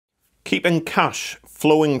Keeping cash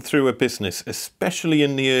flowing through a business, especially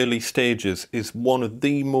in the early stages, is one of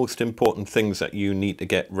the most important things that you need to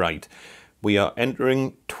get right. We are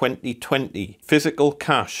entering 2020. Physical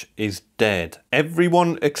cash is dead.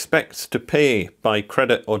 Everyone expects to pay by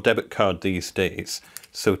credit or debit card these days.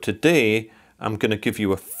 So today, I'm going to give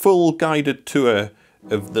you a full guided tour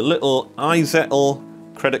of the little Zettle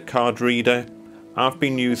credit card reader. I've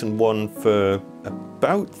been using one for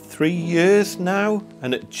about 3 years now,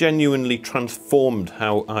 and it genuinely transformed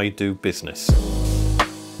how I do business.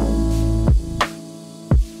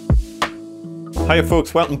 Hiya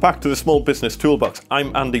folks, welcome back to the Small Business Toolbox.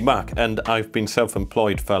 I'm Andy Mack and I've been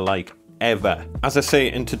self-employed for like ever. As I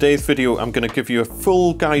say, in today's video I'm going to give you a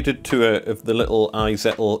full guided tour of the little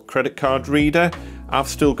Zettle credit card reader. I've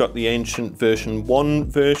still got the ancient version 1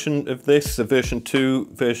 version of this. The version 2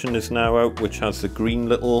 version is now out, which has the green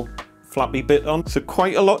little flappy bit on. So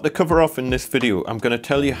quite a lot to cover off in this video. I'm going to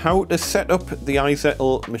tell you how to set up the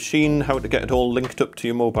Zettle machine, how to get it all linked up to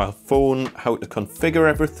your mobile phone, how to configure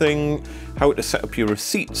everything, how to set up your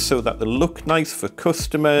receipts so that they look nice for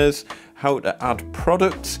customers, how to add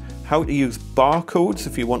products, how to use barcodes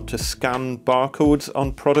if you want to scan barcodes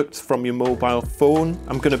on products from your mobile phone.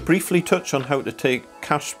 I'm going to briefly touch on how to take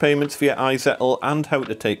cash payments via Zettle and how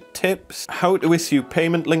to take tips, how to issue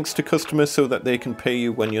payment links to customers so that they can pay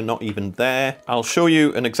you when you're not even there. I'll show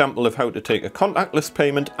you an example of how to take a contactless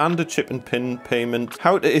payment and a chip and pin payment,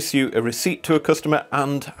 how to issue a receipt to a customer,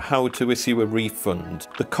 and how to issue a refund.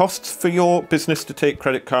 The costs for your business to take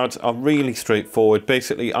credit cards are really straightforward.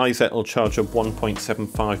 Basically, Zettle charge a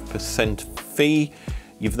 1.75% fee.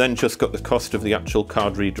 You've then just got the cost of the actual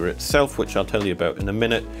card reader itself, which I'll tell you about in a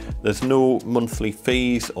minute. There's no monthly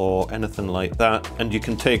fees or anything like that. And you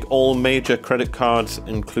can take all major credit cards,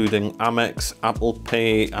 including Amex, Apple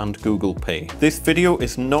Pay, and Google Pay. This video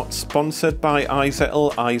is not sponsored by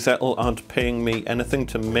Zettle. Zettle aren't paying me anything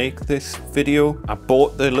to make this video. I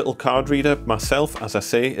bought the little card reader myself. As I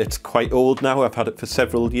say, it's quite old now. I've had it for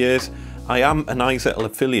several years. I am an Zettle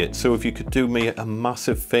affiliate, so if you could do me a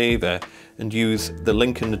massive favor and use the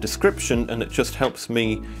link in the description, and it just helps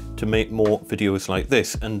me to make more videos like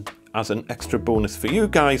this. And as an extra bonus for you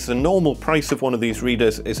guys, the normal price of one of these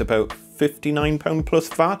readers is about £59 plus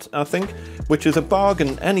VAT, I think, which is a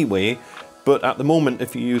bargain anyway. But at the moment,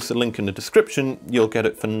 if you use the link in the description, you'll get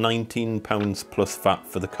it for £19 plus VAT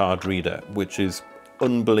for the card reader, which is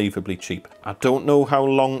unbelievably cheap. I don't know how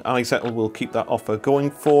long Zettle will keep that offer going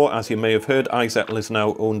for. As you may have heard, Zettle is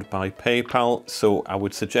now owned by PayPal, so I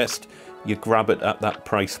would suggest you grab it at that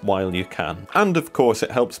price while you can. And of course,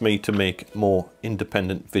 it helps me to make more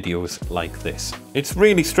independent videos like this. It's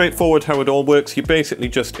really straightforward how it all works. You basically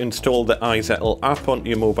just install the Zettle app onto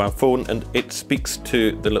your mobile phone and it speaks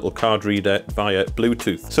to the little card reader via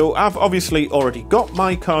Bluetooth. So I've obviously already got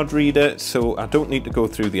my card reader, so I don't need to go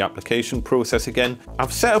through the application process again.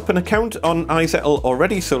 I've set up an account on Zettle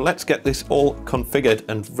already, so let's get this all configured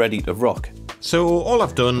and ready to rock. So all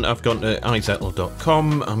I've done, I've gone to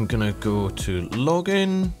izettle.com. I'm gonna go to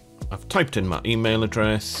login. I've typed in my email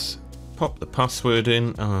address, pop the password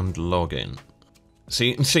in and log in. So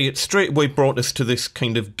you can see it straight away brought us to this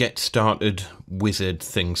kind of get started wizard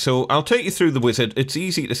thing. So I'll take you through the wizard. It's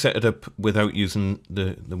easy to set it up without using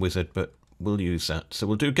the wizard, but we'll use that. So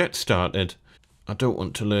we'll do get started. I don't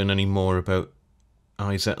want to learn any more about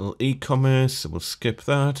Zettle e-commerce, so we'll skip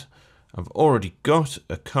that. I've already got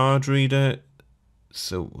a card reader,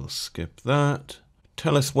 so we'll skip that.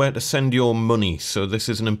 Tell us where to send your money. So this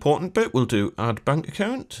is an important bit. We'll do add bank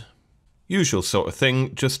account. Usual sort of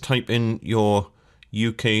thing. Just type in your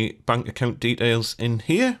UK bank account details in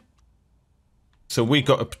here. So we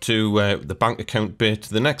got up to the bank account bit.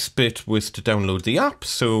 The next bit was to download the app.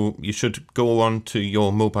 So you should go on to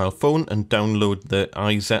your mobile phone and download the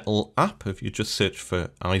Zettle app. If you just search for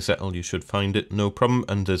Zettle, you should find it, no problem.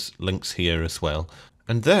 And there's links here as well.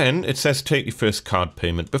 And then it says take your first card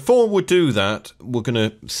payment. Before we do that, we're going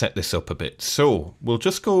to set this up a bit. So we'll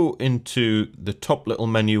just go into the top little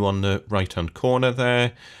menu on the right hand corner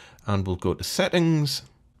there, and we'll go to settings.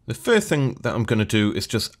 The first thing that I'm going to do is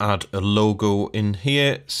just add a logo in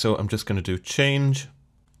here. So I'm just going to do change.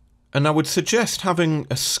 And I would suggest having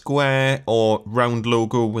a square or round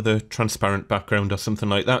logo with a transparent background or something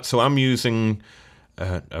like that. So I'm using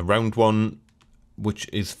a round one, which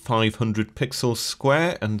is 500 pixels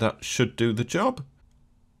square, and that should do the job.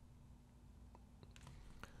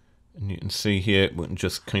 And you can see here, we can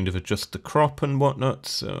just kind of adjust the crop and whatnot.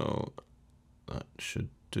 So that should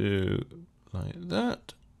do like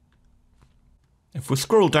that. If we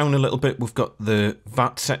scroll down a little bit, we've got the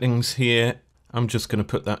VAT settings here. I'm just going to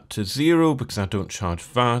put that to 0 because I don't charge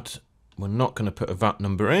VAT. We're not going to put a VAT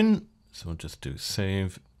number in. So I'll just do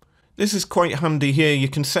save. This is quite handy here. You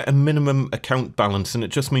can set a minimum account balance, and it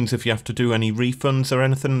just means if you have to do any refunds or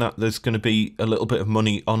anything, that there's going to be a little bit of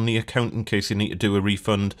money on the account in case you need to do a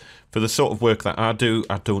refund. For the sort of work that I do,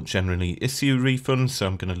 I don't generally issue refunds, so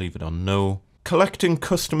I'm going to leave it on no. Collecting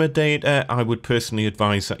customer data, I would personally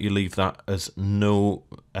advise that you leave that as no.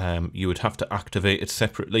 You would have to activate it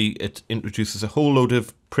separately. It introduces a whole load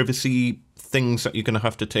of privacy things that you're going to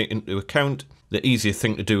have to take into account. The easier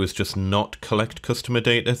thing to do is just not collect customer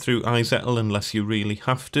data through Zettle unless you really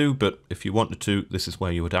have to, but if you wanted to, this is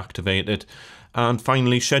where you would activate it. And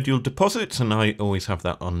finally, scheduled deposits, and I always have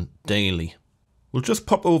that on daily. We'll just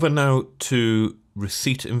pop over now to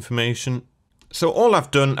receipt information. So all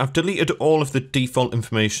I've done, I've deleted all of the default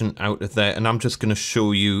information out of there, and I'm just going to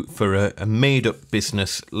show you for a made-up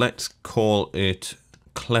business. Let's call it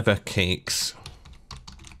Clever Cakes.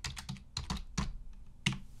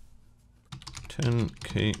 10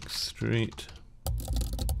 Cake Street.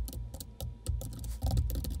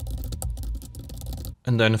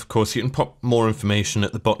 And then, of course, you can pop more information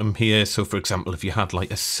at the bottom here. So, for example, if you had like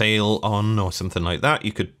a sale on or something like that,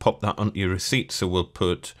 you could pop that onto your receipt. So we'll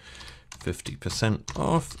put 50%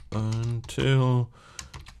 off until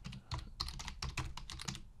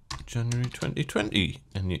January 2020,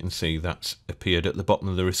 and you can see that's appeared at the bottom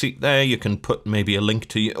of the receipt there. You can put maybe a link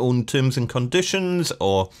to your own terms and conditions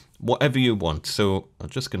or whatever you want. So I'm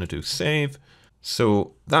just going to do save.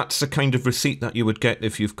 So that's the kind of receipt that you would get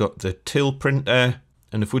if you've got the till printer.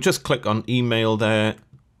 And if we just click on email there,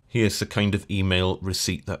 here's the kind of email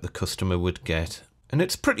receipt that the customer would get. And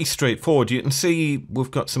it's pretty straightforward. You can see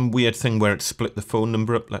we've got some weird thing where it split the phone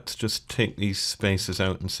number up. Let's just take these spaces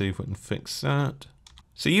out and see if we can fix that.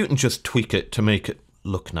 So you can just tweak it to make it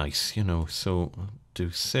look nice, you know. So I'll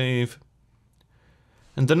do save.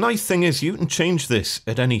 And the nice thing is you can change this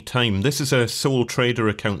at any time. This is a sole trader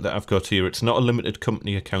account that I've got here. It's not a limited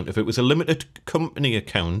company account. If it was a limited company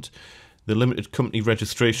account, the limited company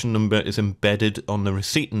registration number is embedded on the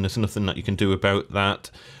receipt, and there's nothing that you can do about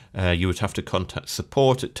that. You would have to contact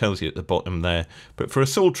support. It tells you at the bottom there. But for a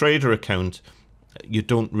sole trader account, you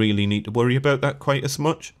don't really need to worry about that quite as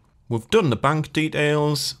much. We've done the bank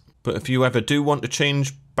details, but if you ever do want to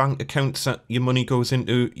change bank accounts that your money goes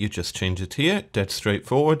into, you just change it here, dead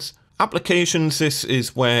straightforward. Applications, this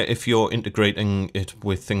is where if you're integrating it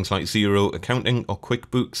with things like Xero Accounting or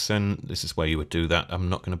QuickBooks, then this is where you would do that. I'm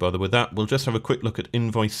not going to bother with that. We'll just have a quick look at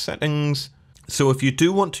invoice settings. So if you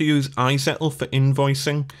do want to use Zettle for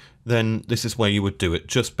invoicing, then this is where you would do it.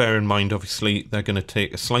 Just bear in mind, obviously, they're going to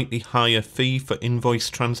take a slightly higher fee for invoice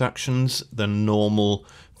transactions than normal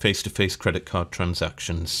face-to-face credit card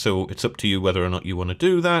transactions. So it's up to you whether or not you want to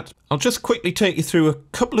do that. I'll just quickly take you through a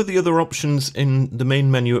couple of the other options in the main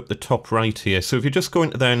menu at the top right here. So if you just go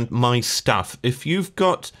into then My Staff, if you've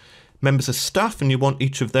got members of staff and you want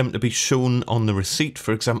each of them to be shown on the receipt,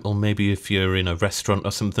 for example, maybe if you're in a restaurant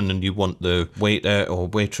or something and you want the waiter or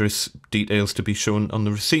waitress details to be shown on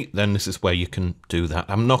the receipt, then this is where you can do that.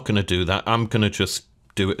 I'm not going to do that. I'm going to just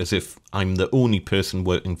do it as if I'm the only person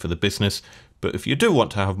working for the business. But if you do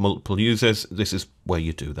want to have multiple users, this is where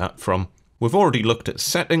you do that from. We've already looked at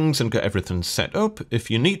settings and got everything set up.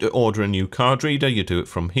 If you need to order a new card reader, you do it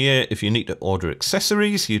from here. If you need to order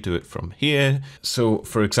accessories, you do it from here. So,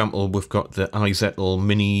 for example, we've got the Zettle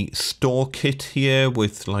mini store kit here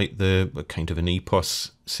with like the kind of an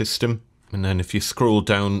EPOS system. And then if you scroll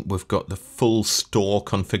down, we've got the full store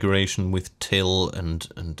configuration with till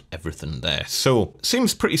and everything there. So,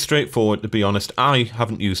 seems pretty straightforward, to be honest. I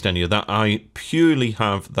haven't used any of that. I purely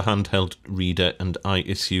have the handheld reader and I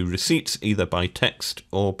issue receipts either by text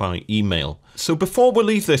or by email. So before we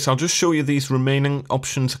leave this, I'll just show you these remaining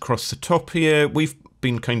options across the top here. We've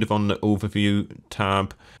been kind of on the overview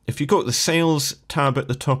tab. If you go to the sales tab at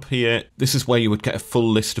the top here, this is where you would get a full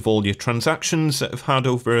list of all your transactions that have had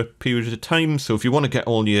over a period of time. So if you want to get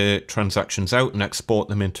all your transactions out and export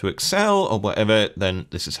them into Excel or whatever, then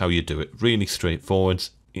this is how you do it. Really straightforward.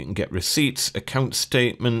 You can get receipts, account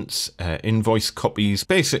statements, invoice copies,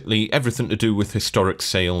 basically everything to do with historic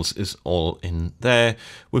sales is all in there.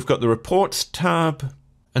 We've got the reports tab.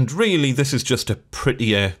 And really, this is just a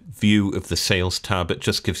prettier view of the sales tab. It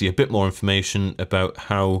just gives you a bit more information about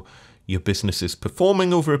how your business is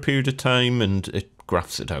performing over a period of time, and it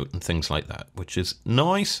graphs it out and things like that, which is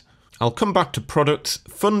nice. I'll come back to products.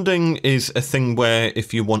 Funding is a thing where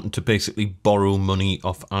if you want to basically borrow money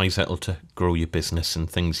off Zettle to grow your business and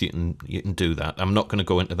things, you can do that. I'm not going to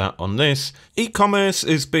go into that on this. E-commerce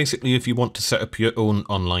is basically if you want to set up your own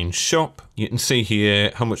online shop. You can see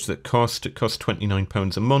here how much that cost. It costs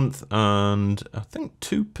 £29 a month, and I think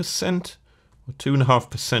 2% or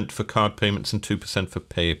 2.5% for card payments and 2% for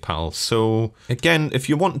PayPal. So again, if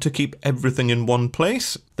you want to keep everything in one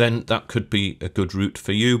place, then that could be a good route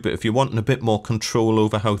for you. But if you're wanting a bit more control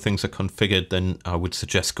over how things are configured, then I would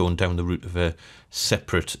suggest going down the route of a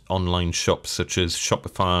separate online shop such as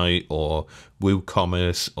Shopify or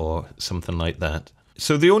WooCommerce or something like that.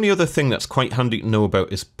 So the only other thing that's quite handy to know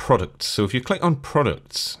about is products. So if you click on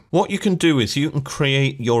products, what you can do is you can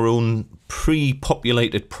create your own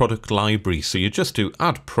pre-populated product library. So you just do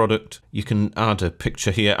add product. You can add a picture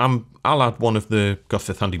here. I'll add one of the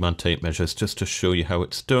Gothic Handyman tape measures just to show you how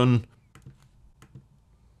it's done.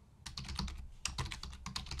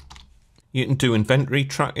 You can do inventory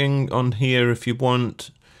tracking on here if you want.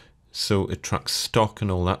 So it tracks stock and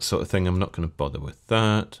all that sort of thing. I'm not going to bother with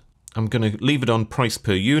that. I'm going to leave it on price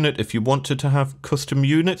per unit. If you wanted to have custom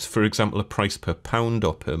units, for example, a price per pound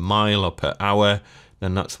or per mile or per hour,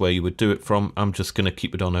 then that's where you would do it from. I'm just going to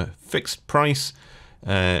keep it on a fixed price.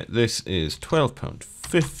 This is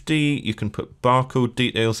 £12.50. You can put barcode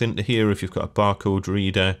details into here if you've got a barcode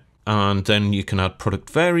reader. And then you can add product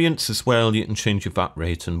variants as well. You can change your VAT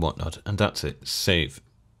rate and whatnot. And that's it. Save.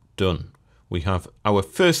 Done. We have our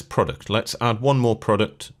first product. Let's add one more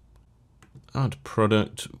product. Add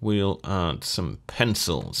product, we'll add some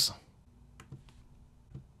pencils.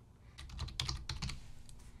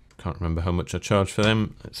 Can't remember how much I charge for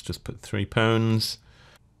them. Let's just put £3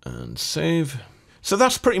 and save. So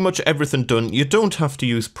that's pretty much everything done. You don't have to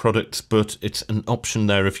use products, but it's an option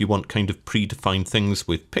there if you want kind of predefined things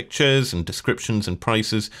with pictures and descriptions and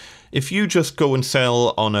prices. If you just go and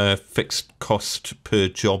sell on a fixed cost per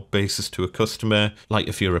job basis to a customer, like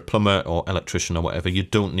if you're a plumber or electrician or whatever, you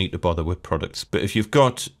don't need to bother with products. But if you've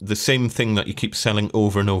got the same thing that you keep selling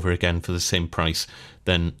over and over again for the same price,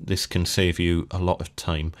 then this can save you a lot of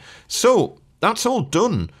time. So that's all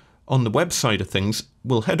done on the website of things.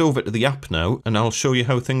 We'll head over to the app now and I'll show you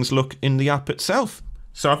how things look in the app itself.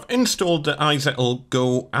 So I've installed the iZettle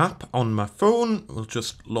Go app on my phone. We'll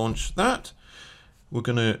just launch that. We're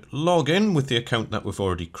going to log in with the account that we've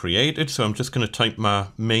already created. So I'm just going to type my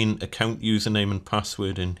main account username and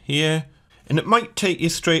password in here. And it might take you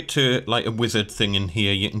straight to like a wizard thing in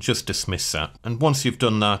here. You can just dismiss that. And once you've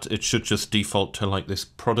done that, it should just default to like this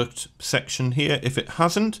product section here. If it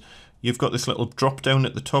hasn't, you've got this little drop down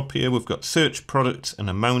at the top here. We've got search products and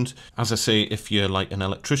amount. As I say, if you're like an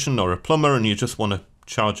electrician or a plumber and you just want to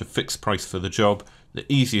charge a fixed price for the job,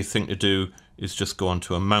 the easiest thing to do is just go on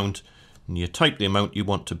to amount and you type the amount you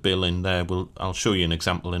want to bill in there. I'll show you an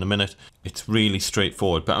example in a minute. It's really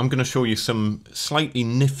straightforward, but I'm going to show you some slightly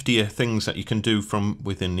niftier things that you can do from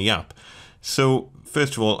within the app. So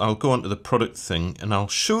first of all, I'll go onto the product thing and I'll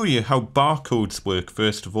show you how barcodes work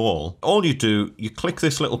first of all. All you do, you click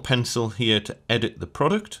this little pencil here to edit the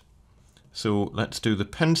product. So let's do the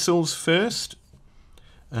pencils first.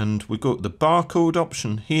 And we go to the barcode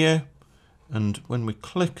option here. And when we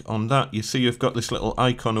click on that, you see you've got this little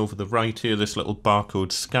icon over the right here, this little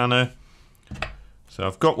barcode scanner. So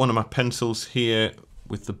I've got one of my pencils here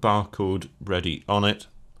with the barcode ready on it.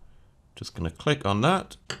 Just going to click on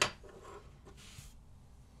that.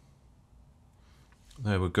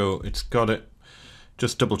 There we go, it's got it.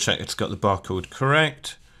 Just double check it's got the barcode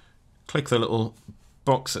correct. Click the little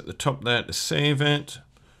box at the top there to save it.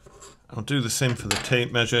 I'll do the same for the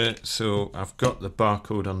tape measure. So I've got the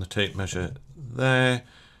barcode on the tape measure there.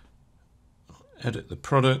 Edit the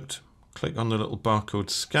product, click on the little barcode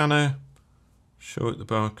scanner, show it the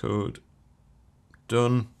barcode,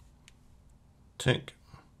 done, tick.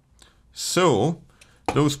 So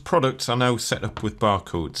those products are now set up with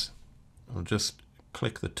barcodes. I'll just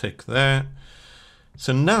click the tick there.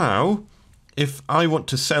 So now, if I want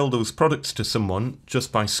to sell those products to someone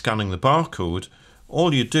just by scanning the barcode,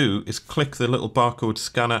 all you do is click the little barcode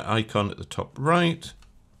scanner icon at the top right,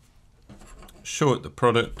 show it the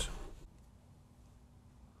product,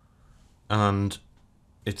 and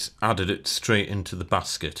it's added it straight into the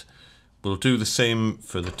basket. We'll do the same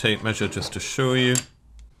for the tape measure just to show you.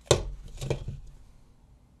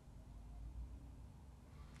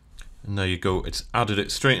 And there you go, it's added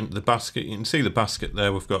it straight into the basket. You can see the basket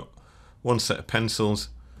there. We've got one set of pencils,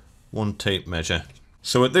 one tape measure.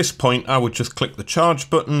 So at this point, I would just click the charge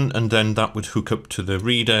button and then that would hook up to the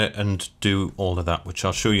reader and do all of that, which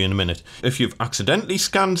I'll show you in a minute. If you've accidentally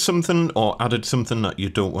scanned something or added something that you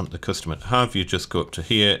don't want the customer to have, you just go up to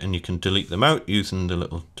here and you can delete them out using the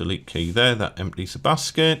little delete key there. That empties the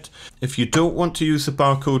basket. If you don't want to use the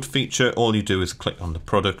barcode feature, all you do is click on the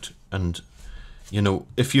product. And you know,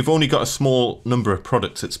 if you've only got a small number of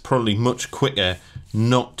products, it's probably much quicker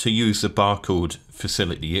not to use the barcode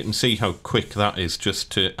facility. You can see how quick that is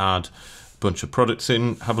just to add bunch of products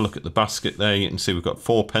in. Have a look at the basket there. You can see we've got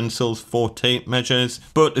 4 pencils, 4 tape measures.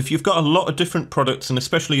 But if you've got a lot of different products, and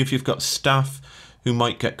especially if you've got staff who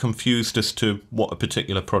might get confused as to what a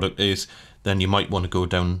particular product is, then you might want to go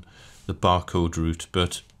down the barcode route.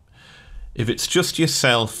 But if it's just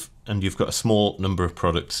yourself and you've got a small number of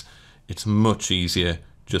products, it's much easier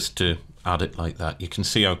just to add it like that. You can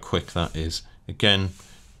see how quick that is. Again,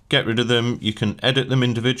 get rid of them. You can edit them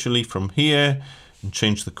individually from here and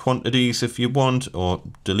change the quantities if you want, or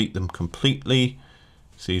delete them completely.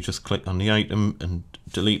 So you just click on the item and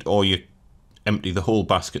delete, or you empty the whole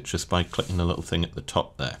basket just by clicking the little thing at the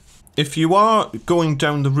top there. If you are going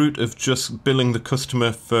down the route of just billing the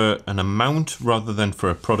customer for an amount rather than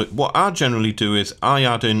for a product, what I generally do is I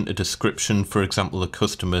add in a description, for example, the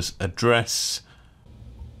customer's address,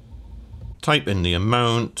 type in the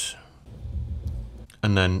amount,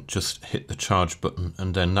 and then just hit the charge button,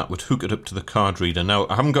 and then that would hook it up to the card reader. Now,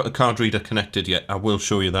 I haven't got the card reader connected yet. I will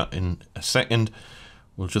show you that in a second.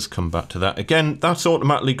 We'll just come back to that. Again, that's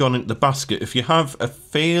automatically gone into the basket. If you have a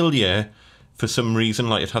failure for some reason,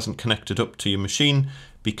 like it hasn't connected up to your machine,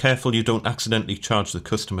 be careful you don't accidentally charge the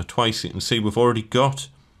customer twice. You can see we've already got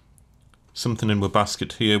something in the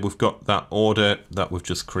basket here. We've got that order that we've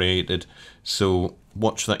just created. So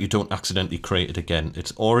watch that you don't accidentally create it again.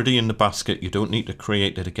 It's already in the basket. You don't need to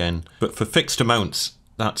create it again. But for fixed amounts,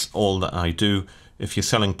 that's all that I do. If you're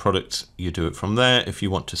selling products, you do it from there. If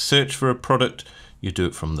you want to search for a product, you do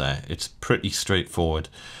it from there. It's pretty straightforward.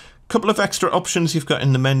 A couple of extra options you've got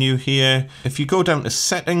in the menu here. If you go down to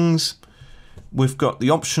settings, we've got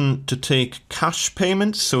the option to take cash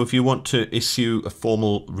payments. So if you want to issue a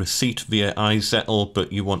formal receipt via iZettle,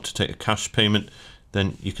 but you want to take a cash payment,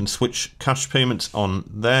 then you can switch cash payments on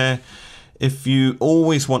there. If you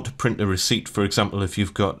always want to print a receipt, for example, if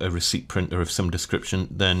you've got a receipt printer of some description,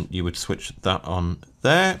 then you would switch that on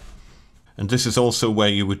there. And this is also where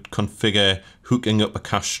you would configure hooking up a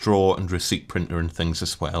cash drawer and receipt printer and things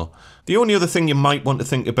as well. The only other thing you might want to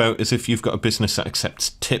think about is if you've got a business that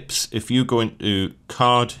accepts tips. If you go into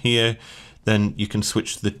card here, then you can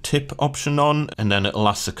switch the tip option on, and then it'll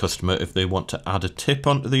ask the customer if they want to add a tip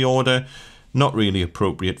onto the order. Not really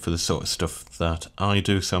appropriate for the sort of stuff that I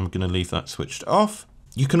do, so I'm going to leave that switched off.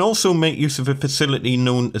 You can also make use of a facility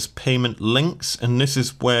known as payment links, and this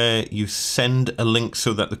is where you send a link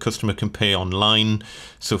so that the customer can pay online.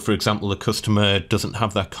 So for example, the customer doesn't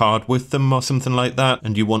have their card with them or something like that,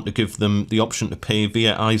 and you want to give them the option to pay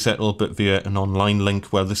via iZettle but via an online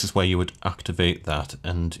link. Well, this is where you would activate that,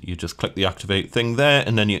 and you just click the activate thing there,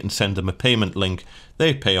 and then you can send them a payment link.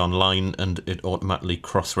 They pay online and it automatically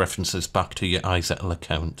cross-references back to your iZettle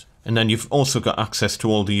account. And then you've also got access to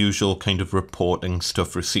all the usual kind of reporting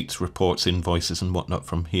stuff, receipts, reports, invoices and whatnot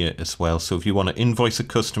from here as well. So if you want to invoice a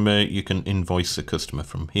customer, you can invoice the customer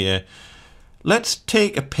from here. Let's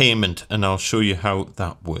take a payment and I'll show you how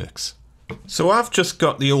that works. So I've just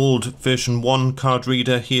got the old version 1 card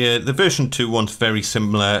reader here. The version 2 one's very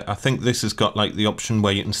similar. I think this has got like the option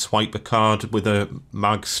where you can swipe a card with a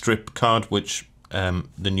mag strip card, which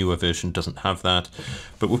the newer version doesn't have that,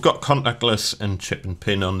 but we've got contactless and chip and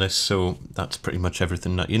pin on this, so that's pretty much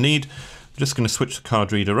everything that you need. I'm just going to switch the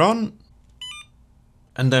card reader on,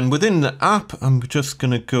 and then within the app I'm just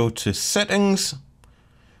going to go to settings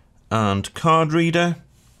and card reader.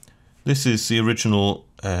 This is the original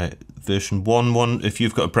version 1 one. If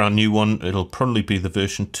you've got a brand new one, it'll probably be the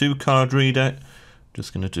version 2 card reader.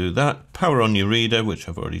 Just going to do that. Power on your reader, which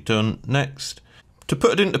I've already done. Next. To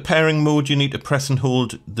put it into pairing mode, you need to press and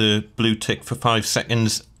hold the blue tick for 5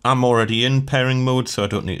 seconds. I'm already in pairing mode, so I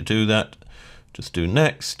don't need to do that. Just do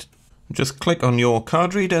next. Just click on your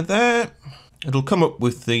card reader there. It'll come up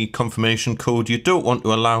with the confirmation code. You don't want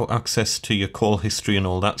to allow access to your call history and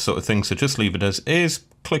all that sort of thing, so just leave it as is.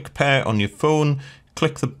 Click pair on your phone,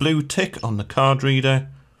 click the blue tick on the card reader,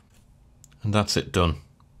 and that's it done.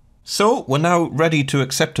 So we're now ready to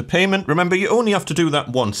accept a payment. Remember, you only have to do that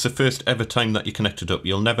once, the first ever time that you connect it up.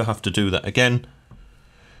 You'll never have to do that again.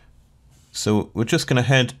 So we're just going to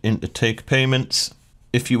head into take payments.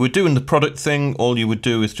 If you were doing the product thing, all you would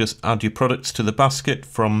do is just add your products to the basket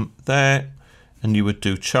from there, and you would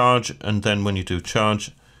do charge, and then when you do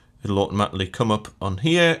charge, it'll automatically come up on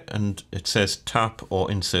here and it says tap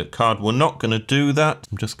or insert card. We're not going to do that.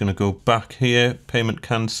 I'm just going to go back here, payment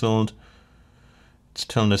cancelled. It's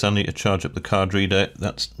telling us I need to charge up the card reader.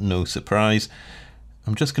 That's no surprise.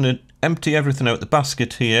 I'm just going to empty everything out the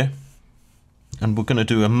basket here, and we're going to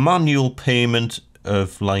do a manual payment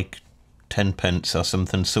of like 10 pence or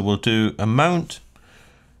something. So we'll do amount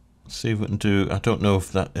See if we can do, I don't know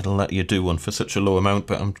if it'll let you do one for such a low amount,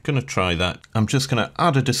 but I'm going to try that. I'm just going to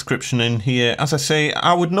add a description in here. As I say,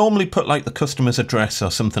 I would normally put like the customer's address or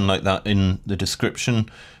something like that in the description,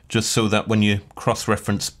 just so that when you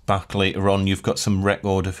cross-reference back later on, you've got some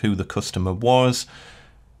record of who the customer was.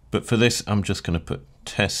 But for this, I'm just going to put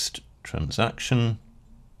test transaction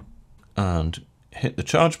and hit the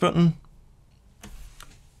charge button.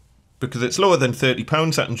 Because it's lower than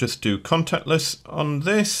 £30, I can just do contactless on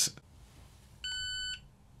this.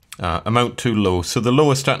 Amount too low. So the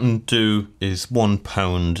lowest I can do is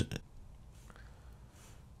 £1.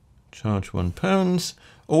 Charge £1.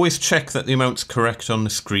 Always check that the amount's correct on the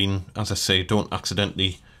screen. As I say, don't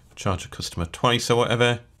accidentally charge a customer twice or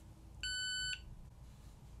whatever.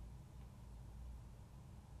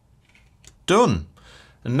 Done.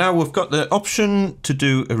 And now we've got the option to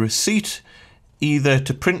do a receipt. Either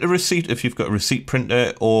to print a receipt if you've got a receipt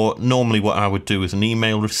printer, or normally what I would do is an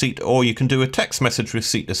email receipt, or you can do a text message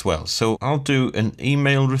receipt as well. So I'll do an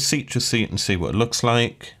email receipt just so you can see what it looks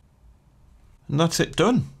like. And that's it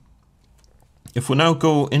done. If we now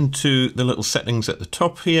go into the little settings at the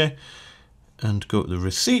top here and go to the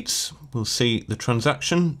receipts, we'll see the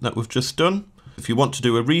transaction that we've just done. If you want to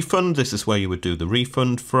do a refund, this is where you would do the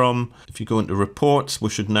refund from. If you go into reports, we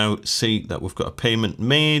should now see that we've got a payment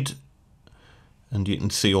made. And you can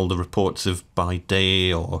see all the reports of by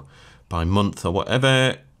day or by month or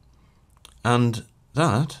whatever. And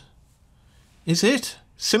that is it.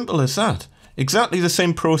 Simple as that. Exactly the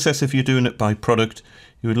same process if you're doing it by product.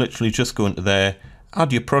 You would literally just go into there,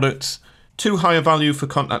 add your products. Too high a value for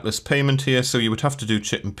contactless payment here, so you would have to do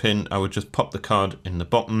chip and pin. I would just pop the card in the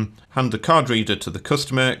bottom, hand the card reader to the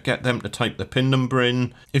customer, get them to type the PIN number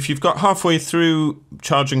in. If you've got halfway through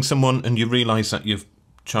charging someone and you realise that you've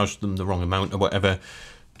charged them the wrong amount or whatever,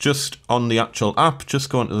 just on the actual app, just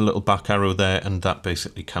go into the little back arrow there and that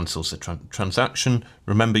basically cancels the transaction.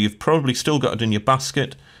 Remember, you've probably still got it in your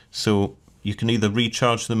basket, so you can either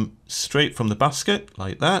recharge them straight from the basket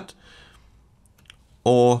like that,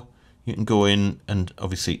 or you can go in and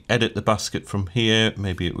obviously edit the basket from here.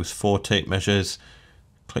 Maybe it was 4 tape measures,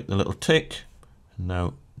 click the little tick, and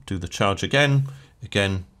now do the charge again,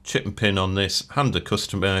 chip and pin on this, hand the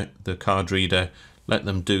customer the card reader, let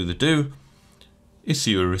them do the do,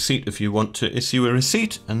 issue a receipt if you want to issue a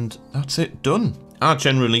receipt, and that's it, done. I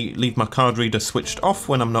generally leave my card reader switched off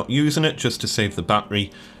when I'm not using it, just to save the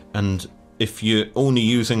battery, and if you're only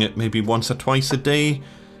using it maybe once or twice a day,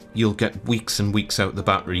 you'll get weeks and weeks out the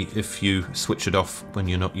battery if you switch it off when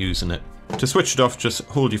you're not using it. To switch it off, just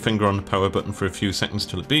hold your finger on the power button for a few seconds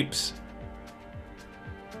till it beeps.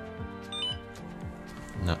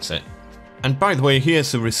 And that's it. And by the way,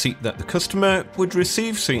 here's the receipt that the customer would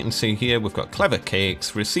receive. So you can see here, we've got Clever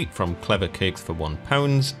Cakes, receipt from Clever Cakes for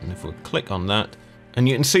 £1. And if we click on that, and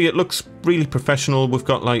you can see it looks really professional. We've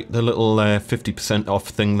got like the little 50% off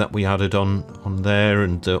thing that we added on there,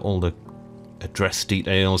 and all the address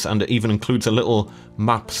details, and it even includes a little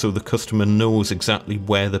map so the customer knows exactly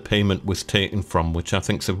where the payment was taken from, which I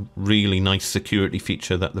think is a really nice security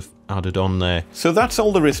feature that they've added on there. So that's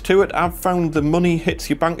all there is to it. I've found the money hits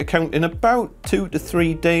your bank account in about 2 to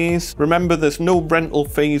 3 days. Remember, there's no rental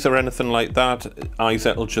fees or anything like that.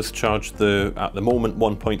 Zettle just charge at the moment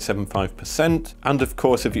 1.75%. And of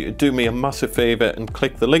course, if you do me a massive favor and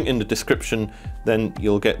click the link in the description, then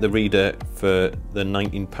you'll get the reader for the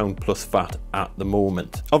 £19 plus VAT at the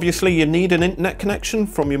moment. Obviously, you need an internet connection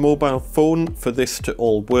from your mobile phone for this to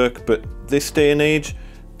all work, but this day and age,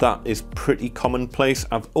 that is pretty commonplace.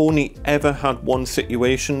 I've only ever had one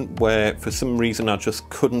situation where for some reason I just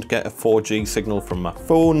couldn't get a 4G signal from my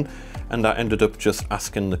phone, and I ended up just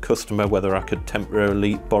asking the customer whether I could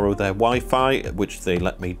temporarily borrow their Wi-Fi, which they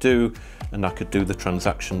let me do, and I could do the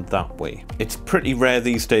transaction that way. It's pretty rare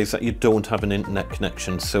these days that you don't have an internet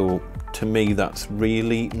connection, so to me that's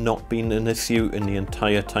really not been an issue in the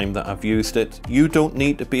entire time that I've used it. You don't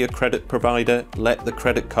need to be a credit provider, let the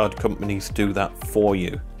credit card companies do that for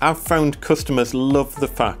you. I've found customers love the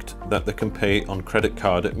fact that they can pay on credit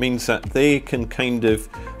card. It means that they can kind of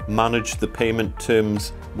manage the payment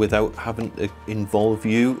terms without having to involve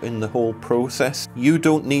you in the whole process. You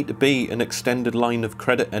don't need to be an extended line of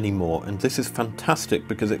credit anymore, and this is fantastic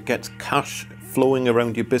because it gets cash flowing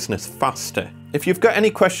around your business faster. If you've got any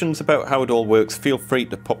questions about how it all works, feel free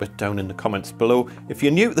to pop it down in the comments below. If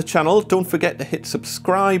you're new to the channel, don't forget to hit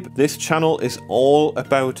subscribe. This channel is all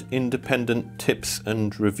about independent tips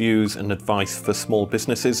and reviews and advice for small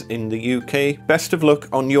businesses in the UK. Best of luck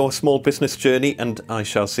on your small business journey, and I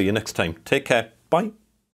shall see you next time. Take care. Bye.